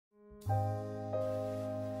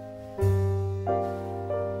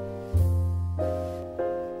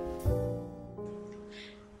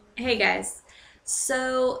Hey guys,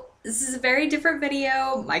 so this is a very different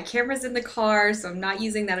video. My camera's in the car, so I'm not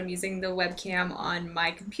using that. I'm using the webcam on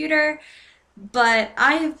my computer. But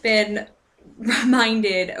I have been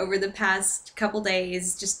reminded over the past couple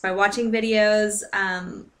days just by watching videos.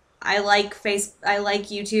 I like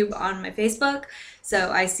YouTube on my Facebook,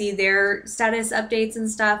 so I see their status updates and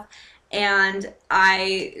stuff. And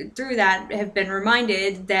I, through that, have been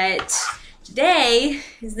reminded that today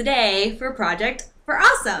is the day for Project for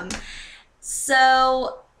Awesome.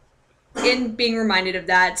 So, in being reminded of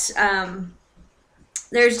that,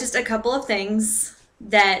 there's just a couple of things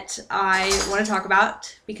that I want to talk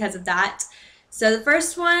about because of that. So, the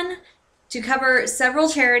first one to cover several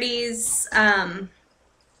charities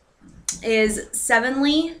is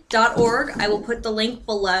sevenly.org. I will put the link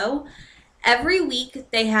below. Every week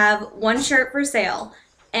they have one shirt for sale,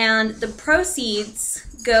 and the proceeds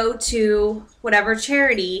go to whatever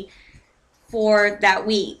charity for that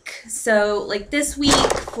week. So like this week,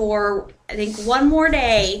 for I think one more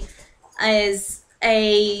day, is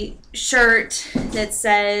a shirt that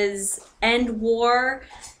says end war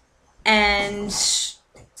and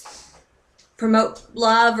promote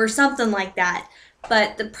love or something like that.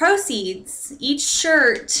 But the proceeds, each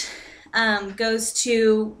shirt goes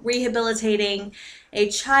to rehabilitating a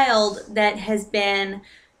child that has been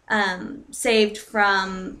saved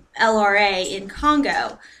from LRA in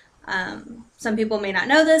Congo. Some people may not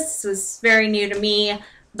know this. This was very new to me,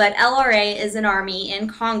 but LRA is an army in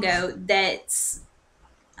Congo that's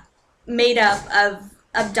made up of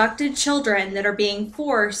abducted children that are being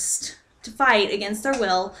forced to fight against their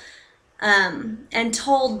will, and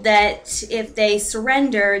told that if they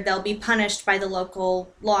surrender, they'll be punished by the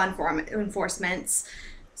local law enforcement.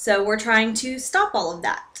 So we're trying to stop all of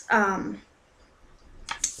that.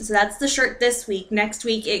 So that's the shirt this week. Next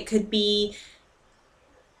week it could be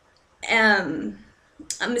a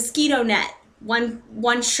mosquito net.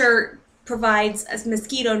 One shirt provides a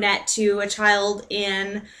mosquito net to a child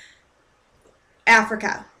in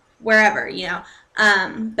Africa, wherever, you know.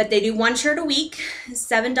 But they do one shirt a week.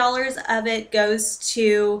 $7 of it goes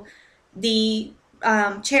to the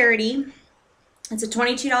charity. It's a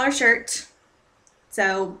 $22 shirt,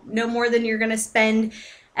 so no more than you're going to spend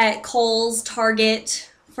at Kohl's,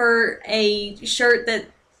 Target for a shirt that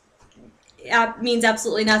means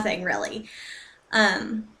absolutely nothing, really.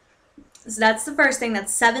 So that's the first thing.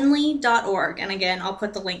 That's sevenly.org. And again, I'll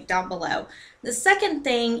put the link down below. The second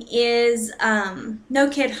thing is No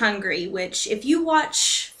Kid Hungry, which if you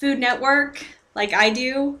watch Food Network like I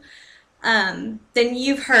do, then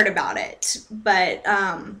you've heard about it. But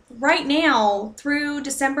right now, through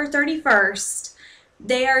December 31st,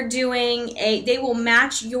 they will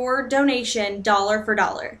match your donation dollar for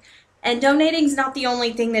dollar. And donating is not the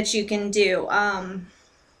only thing that you can do.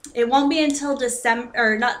 It won't be until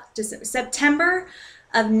September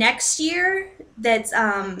of next year that's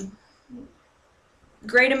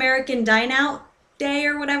Great American Dine Out Day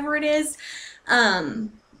or whatever it is.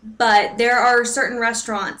 But there are certain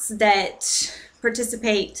restaurants that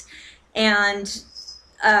participate, and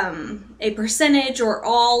a percentage or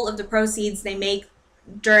all of the proceeds they make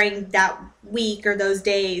during that week or those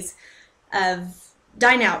days of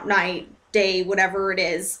Dine Out Night Day, whatever it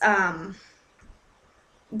is,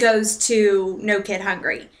 goes to No Kid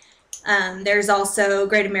Hungry. There's also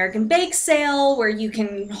Great American Bake Sale, where you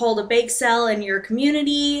can hold a bake sale in your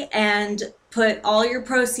community and put all your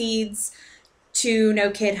proceeds to No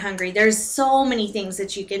Kid Hungry. There's so many things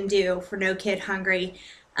that you can do for No Kid Hungry.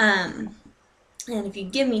 And if you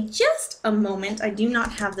give me just a moment, I do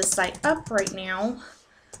not have the site up right now,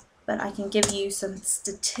 but I can give you some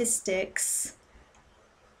statistics.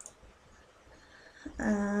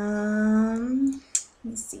 Let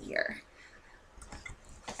me see here.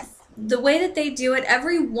 The way that they do it,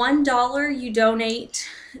 every $1 you donate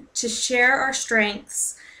to Share Our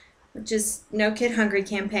Strengths, which is No Kid Hungry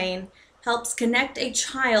campaign, helps connect a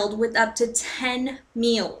child with up to 10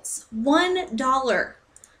 meals. $1.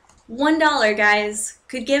 $1, guys,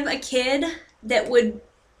 could give a kid that would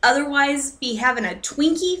otherwise be having a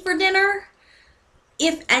Twinkie for dinner,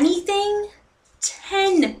 if anything,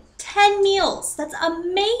 10 meals. That's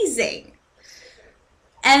amazing.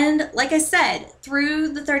 And like I said, through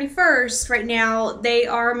the 31st right now, they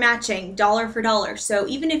are matching dollar for dollar. So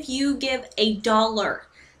even if you give $1,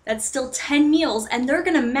 that's still 10 meals, and they're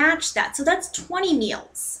going to match that. So that's 20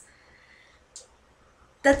 meals.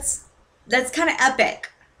 That's kind of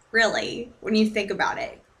epic, really, when you think about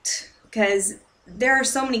it. Because there are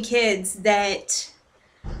so many kids that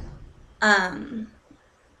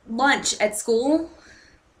lunch at school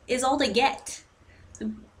is all they get.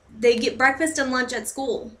 They get breakfast and lunch at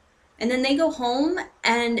school, and then they go home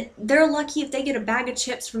and they're lucky if they get a bag of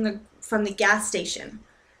chips from the gas station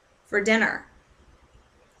for dinner.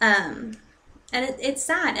 And it's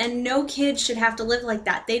sad, and no kid should have to live like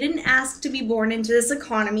that. They didn't ask to be born into this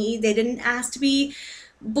economy. They didn't ask to be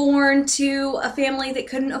born to a family that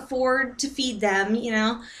couldn't afford to feed them, you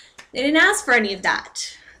know. They didn't ask for any of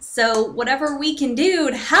that. So whatever we can do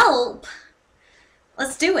to help,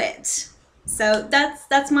 let's do it. So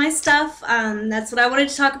that's my stuff. That's what I wanted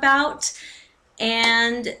to talk about,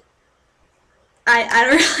 and I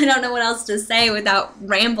really don't know what else to say without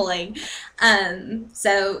rambling.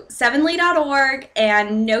 So 7ly.org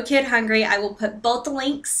and No Kid Hungry. I will put both the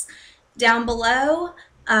links down below.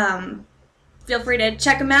 Feel free to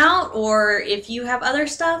check them out, or if you have other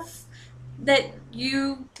stuff that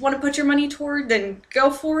you want to put your money toward, then go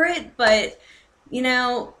for it. But, you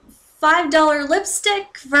know, $5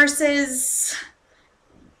 lipstick versus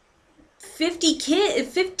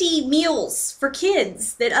 50 meals for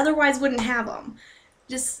kids that otherwise wouldn't have them.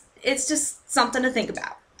 It's just something to think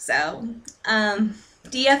about. So,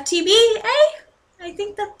 DFTBA, I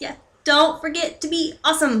think that, yeah. Don't forget to be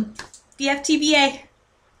awesome. DFTBA.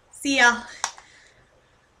 See ya.